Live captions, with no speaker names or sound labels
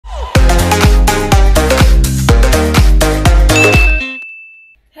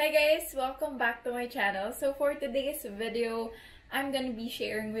guys! Welcome back to my channel. So for today's video, I'm gonna be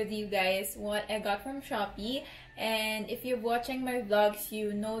sharing with you guys what I got from Shopee. And if you're watching my vlogs,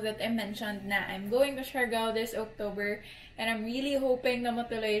 you know that I mentioned na I'm going to Siargao this October. And I'm really hoping na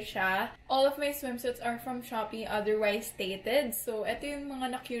matuloy siya. All of my swimsuits are from Shopee, otherwise stated. So, ito yung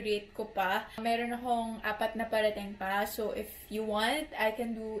mga na-curate ko pa. Meron akong 4 na parating pa. So, if you want, I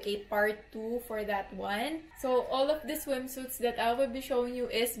can do a part 2 for that one. So, all of the swimsuits that I will be showing you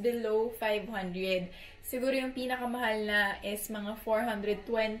is below 500. Siguro yung pinakamahal na is mga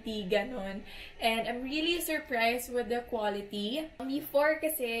 420, ganon. And I'm really surprised with the quality. Before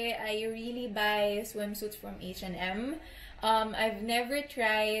kasi, I really buy swimsuits from H&M. I've never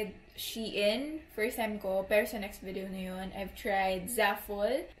tried Shein. First time ko, pero sa next video na yun. I've tried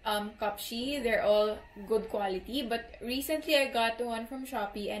Zaful, Copshi. They're all good quality. But recently, I got one from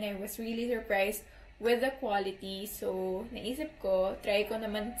Shopee and I was really surprised with the quality. So, naisip ko, try ko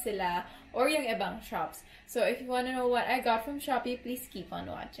naman sila or yung ibang shops. So, if you want to know what I got from Shopee, please keep on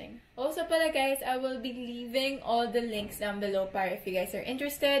watching. Also pala guys, I will be leaving all the links down below para if you guys are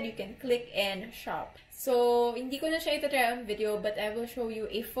interested, you can click and shop. So, hindi ko na siya ito-try on video, but I will show you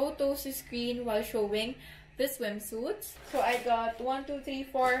a photo sa screen while showing the swimsuits. So, I got 1, 2, 3,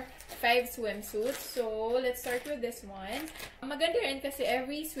 4, 5 swimsuits. So, let's start with this one. Maganda rin kasi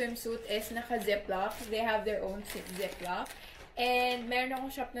every swimsuit is naka-ziplock. They have their own ziplock. And meron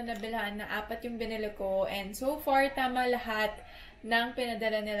akong shop na nabilhan na 4 yung binili ko. And so far, tama lahat ng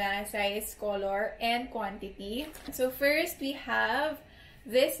pinadala nila, size, color, and quantity. So, first, we have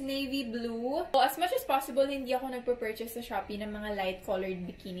this navy blue. So, as much as possible, hindi ako nagpo-purchase sa Shopee ng mga light-colored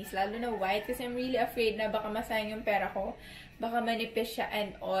bikinis, lalo na white, kasi I'm really afraid na baka masayang yung pera ko. Baka manipis siya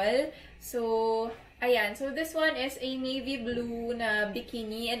and all. So, ayan. So, this one is a navy blue na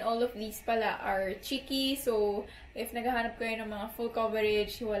bikini, and all of these pala are cheeky. So, if naghahanap kayo ng mga full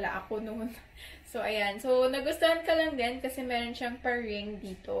coverage, wala ako noon. So, ayan. So, nagustuhan ka lang din kasi meron siyang pa-ring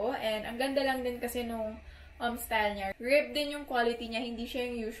dito. And, ang ganda lang din kasi nung style niya. Rib din yung quality niya. Hindi siya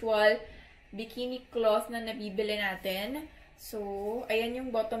yung usual bikini cloth na nabibili natin. So, ayan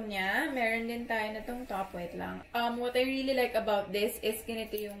yung bottom niya. Meron din tayo na tong top. Wait lang. What I really like about this is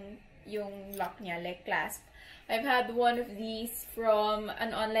ganito yung lock niya, like clasp. I've had one of these from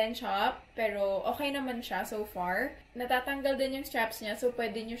an online shop, pero okay naman siya so far. Natatanggal din yung straps niya, so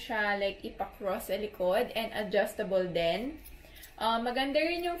pwede nyo siya like ipa-cross sa likod and adjustable din. Maganda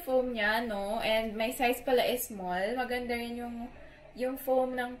rin yung foam niya, no? And my size pala is small. Maganda rin yung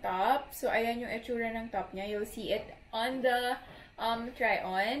foam ng top. So, ayan yung itsura ng top niya. You'll see it on the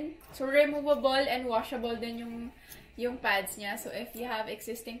try-on. So, removable and washable din yung pads niya. So, if you have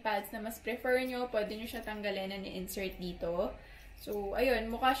existing pads na mas prefer nyo, pwede nyo siya tanggalin and i-insert dito. So, ayun.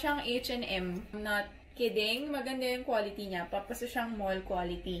 Mukha siyang H&M. I'm not kidding. Maganda yung quality niya. Papaso siyang mall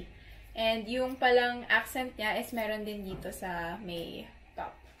quality. And yung palang accent niya is meron din dito sa may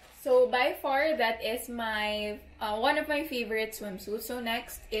top. So, by far, that is my one of my favorite swimsuits. So,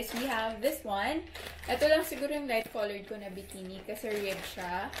 next is we have this one. Ito lang siguro yung light colored ko na bikini kasi rib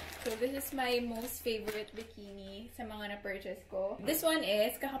siya. So, this is my most favorite bikini sa mga na-purchase ko. This one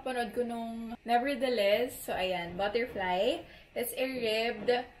is, kakapanood ko nung Nevertheless. So, ayan, butterfly. It's a ribbed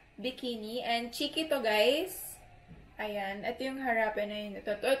bikini. And cheeky to, guys. Ayan, ito yung harapin na yun.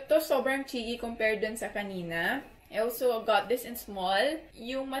 Ito sobrang cheeky compared dun sa kanina. I also got this in small.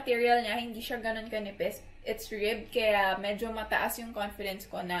 Yung material niya, hindi siya ganun kanipis. It's ribbed, kaya medyo mataas yung confidence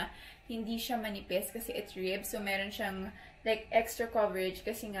ko na hindi siya manipis kasi it's ribbed. So, meron siyang like extra coverage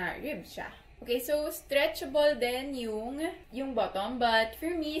kasi nga ribbed siya. Okay, so stretchable din yung bottom. But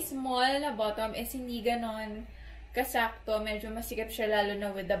for me, small na bottom is hindi ganon kasakto. Medyo masikip siya lalo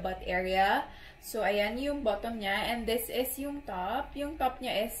na with the butt area. So, ayan yung bottom niya. And this is yung top. Yung top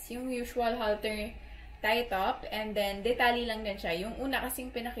niya is yung usual halter tie top. And then, detalye lang din siya. Yung una kasing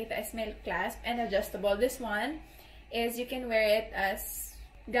pinakita is milk clasp and adjustable. This one is you can wear it as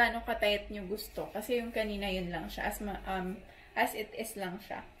gaano ka-tight nyo gusto. Kasi yung kanina yun lang siya. As it is lang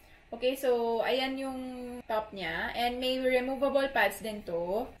siya. Okay, so, ayan yung top niya. And may removable pads din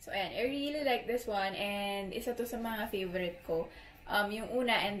to. So, ayan. I really like this one. And isa to sa mga favorite ko. Yung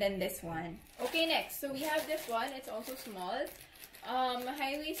una and then this one. Okay, next. So, we have this one. It's also small.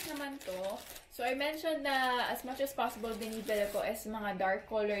 High waist naman to. So, I mentioned na as much as possible binibili ko is mga dark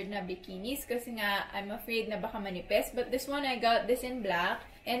colored na bikinis kasi nga I'm afraid na baka manipis. But this one, I got this in black.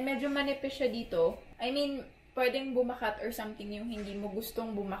 And medyo manipis siya dito. I mean, pwedeng bumakat or something yung hindi mo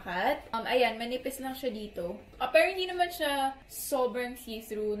gustong bumakat. Ayan, manipis lang siya dito. Pero hindi naman siya sobrang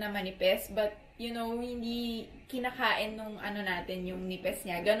see-through na manipis. But you know, hindi kinakain nung ano natin, yung nipes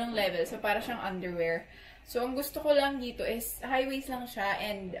niya. Ganong level. So, para siyang underwear. So, ang gusto ko lang dito is high waist lang siya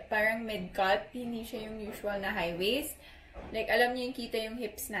and parang mid-cut. Hindi siya yung usual na high waist. Like, alam niyo yung kita yung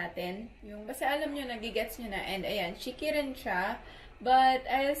hips natin. Yung, basta alam niyo, nagigets niyo na. And, ayan, cheeky rin siya. But,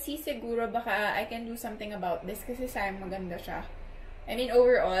 I'll see siguro baka I can do something about this kasi sayang maganda siya. I mean,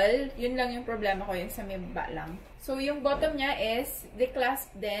 overall, yun lang yung problema ko, yung sa may baba lang. So, yung bottom niya is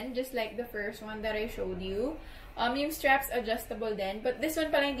declasped din, just like the first one that I showed you. Yung straps adjustable din, but this one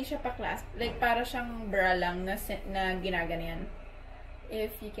pala hindi siya pa-clasp. Like, para siyang bra lang na ginaganyan.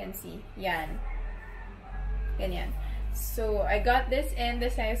 If you can see. Yan. Ganyan. So, I got this in the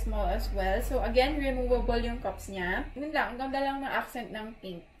size small as well. So, again, removable yung cups niya. Yun lang, ang ganda lang ng accent ng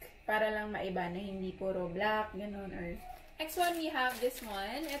pink. Para lang maiba na hindi puro black, ganun, or... Next one, we have this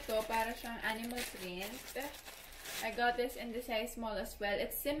one. Ito, para siyang animal print. I got this in the size small as well.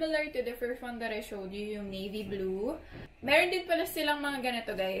 It's similar to the first one that I showed you, yung navy blue. Meron din pala silang mga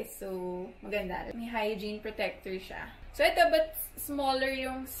ganito, guys. So, maganda. May hygiene protector siya. So, ito, but smaller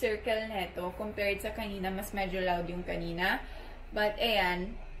yung circle neto compared sa kanina. Mas medyo loud yung kanina. But,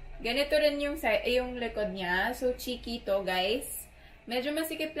 ayan. Ganito rin yung likod niya. So, cheeky to, guys. Medyo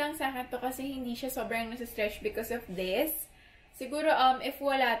masikip lang sa akin to kasi hindi siya sobrang nasa-stretch because of this. Siguro, if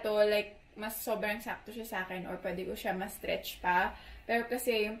wala to, like, mas sobrang sakto siya sa akin or pwede ko siya mas stretch pa. Pero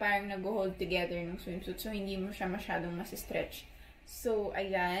kasi yung parang nag-hold together ng swimsuit, so hindi mo siya masyadong mas stretch. So,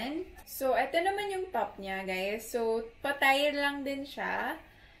 ayan. So, ito naman yung top niya, guys. So, patay lang din siya.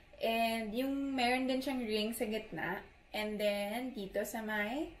 And, yung meron din siyang ring sa gitna. And then, dito sa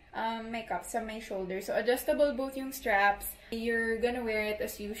may cup, sa may shoulder. So, adjustable both yung straps. You're gonna wear it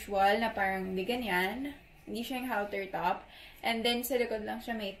as usual, na parang di ganyan. Hindi siya yung halter top. And then, sa likod lang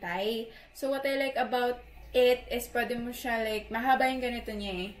siya may tie. So, what I like about it is pwede mo siya, like, mahaba yung ganito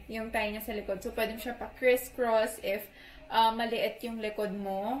niya eh. Yung tie niya sa likod. So, pwede mo siya pa-crisscross if maliit yung likod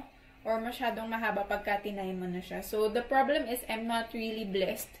mo. Or masyadong mahaba pagka tinay mo na siya. So, the problem is I'm not really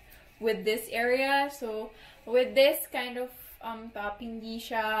blessed with this area. So, with this kind of top, hindi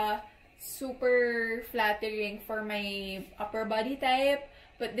siya super flattering for my upper body type.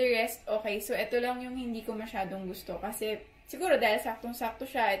 But the rest, okay. So, ito lang yung hindi ko masyadong gusto. Kasi, siguro dahil saktong-sakto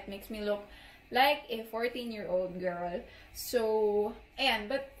siya, it makes me look like a 14-year-old girl. So, ayan.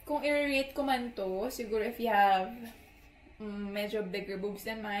 But, kung i-rate ko man to, siguro if you have medyo bigger boobs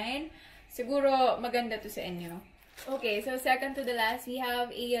than mine, siguro maganda to sa inyo. Okay, so second to the last, we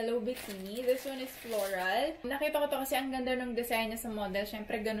have a yellow bikini. This one is floral. Nakita ko to kasi ang ganda ng design niya sa model.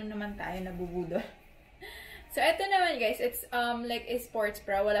 Siyempre, ganun naman tayo, nabubudol. So, ito naman guys, it's like a sports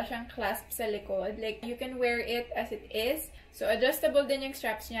bra. Wala siyang clasp sa likod. Like, you can wear it as it is. So, adjustable din yung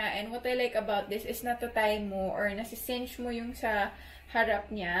straps niya. And what I like about this is natatie mo or nasicinch mo yung sa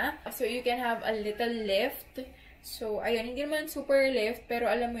harap niya. So, you can have a little lift. So, ayun, hindi naman super lift, pero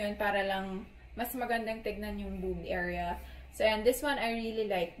alam mo yun, para lang mas magandang tignan yung boob area. So, ayan, this one, I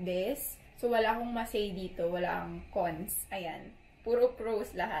really like this. So, wala akong masay dito. Wala akong cons. Ayan. Puro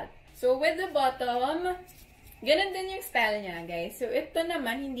pros lahat. So, with the bottom, ganun din yung style niya, guys. So, ito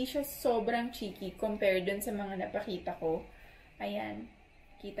naman, hindi siya sobrang cheeky compared dun sa mga napakita ko. Ayan.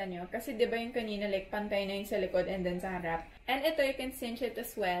 Kita nyo. Kasi, di ba yung kanina, like, pantay na yung sa likod and then sa harap. And ito, you can cinch it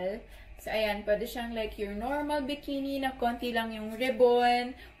as well. So, ayan, pwede siyang like your normal bikini na konti lang yung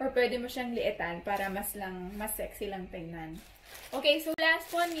ribbon or pwede mo siyang liitan para mas sexy lang tingnan. Okay, so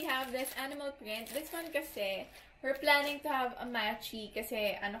last one, we have this animal print. This one kasi, we're planning to have a matchy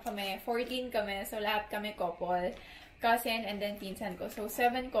kasi, 14 kami, so lahat kami couple. Cousin and then pinsan ko. So,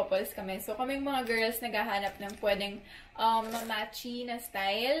 7 couples kami. So, kaming mga girls naghahanap ng pwedeng matchy na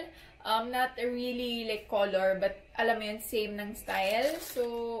style. Not really like color, but alam mo yun, same ng style. So,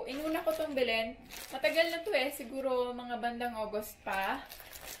 inuna ko tong bilhin. Matagal na to eh. Siguro mga bandang August pa.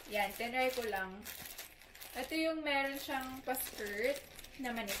 Yan, tinry ko lang. Ito yung meron siyang pa-skirt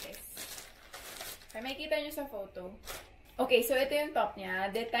na manifest. Okay, makikita nyo sa photo. Okay, so ito yung top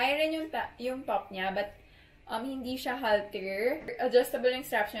niya. Detail rin yung top niya, but hindi siya halter. Adjustable yung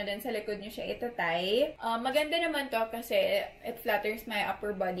straps niya din. Sa likod niyo siya itatie. Maganda naman to kasi it flatters my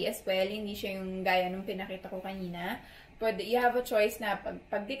upper body as well. Hindi siya yung gaya nung pinakita ko kanina. Pwede, you have a choice na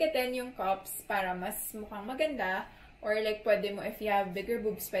pagdikitin yung cups para mas mukhang maganda. Or like, pwede mo, if you have bigger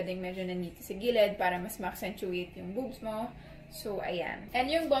boobs, pwedeng medyo nandito sa gilid para mas ma-accentuate yung boobs mo. So, ayan. And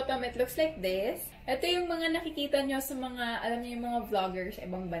yung bottom, it looks like this. Ito yung mga nakikita nyo sa mga, alam niyo yung mga vloggers sa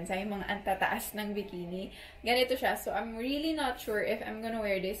ibang bansa, yung mga antataas ng bikini. Ganito siya. So, I'm really not sure if I'm gonna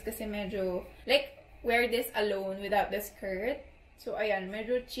wear this kasi medyo, like, wear this alone without the skirt. So, ayan.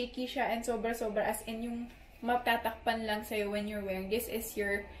 Medyo cheeky siya and sobra-sobra as in yung matatakpan lang sa'yo when you're wearing this is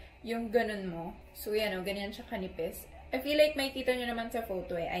your yung ganun mo. So, yan o, ganyan siya kanipis. I feel like may kita nyo naman sa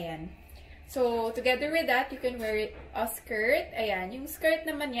photo eh. Ayan. So, together with that, you can wear a skirt. Ayan. Yung skirt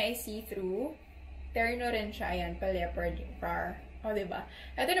naman niya is see-through. Terno rin siya. Ayan, pa-leopard bra. O, diba?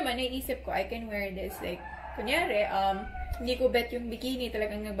 Ito naman, naisip ko, I can wear this. Like, kunyari, hindi ko bet yung bikini.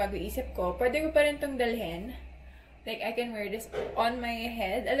 Talagang nagbago isip ko. Pwede ko pa rin itong dalhin. Like, I can wear this on my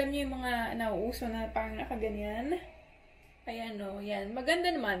head. Alam niyo yung mga nauuso na parang nakaganyan? Ayan o, yan. Maganda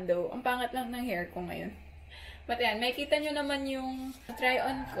naman though. Ang pangat lang ng hair ko ngayon. But ayan, makikita nyo naman yung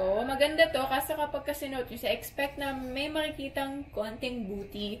try-on ko. Maganda to, kasi kapag kasi-note nyo siya, expect na may makikitang konting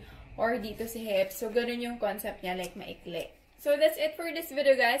booty or dito sa hips. So, ganun yung concept niya, like maikli. So, that's it for this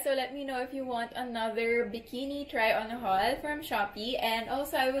video, guys. So, let me know if you want another bikini try-on haul from Shopee. And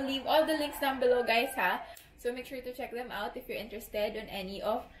also, I will leave all the links down below, guys, ha? So, make sure to check them out if you're interested on any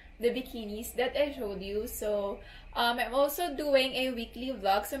of the bikinis that I showed you. So, I'm also doing a weekly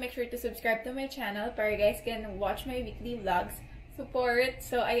vlog. So, make sure to subscribe to my channel para guys can watch my weekly vlogs. Support.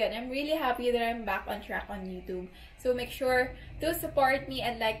 So, ayun, I'm really happy that I'm back on track on YouTube. So, make sure to support me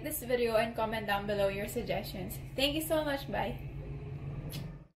and like this video and comment down below your suggestions. Thank you so much. Bye!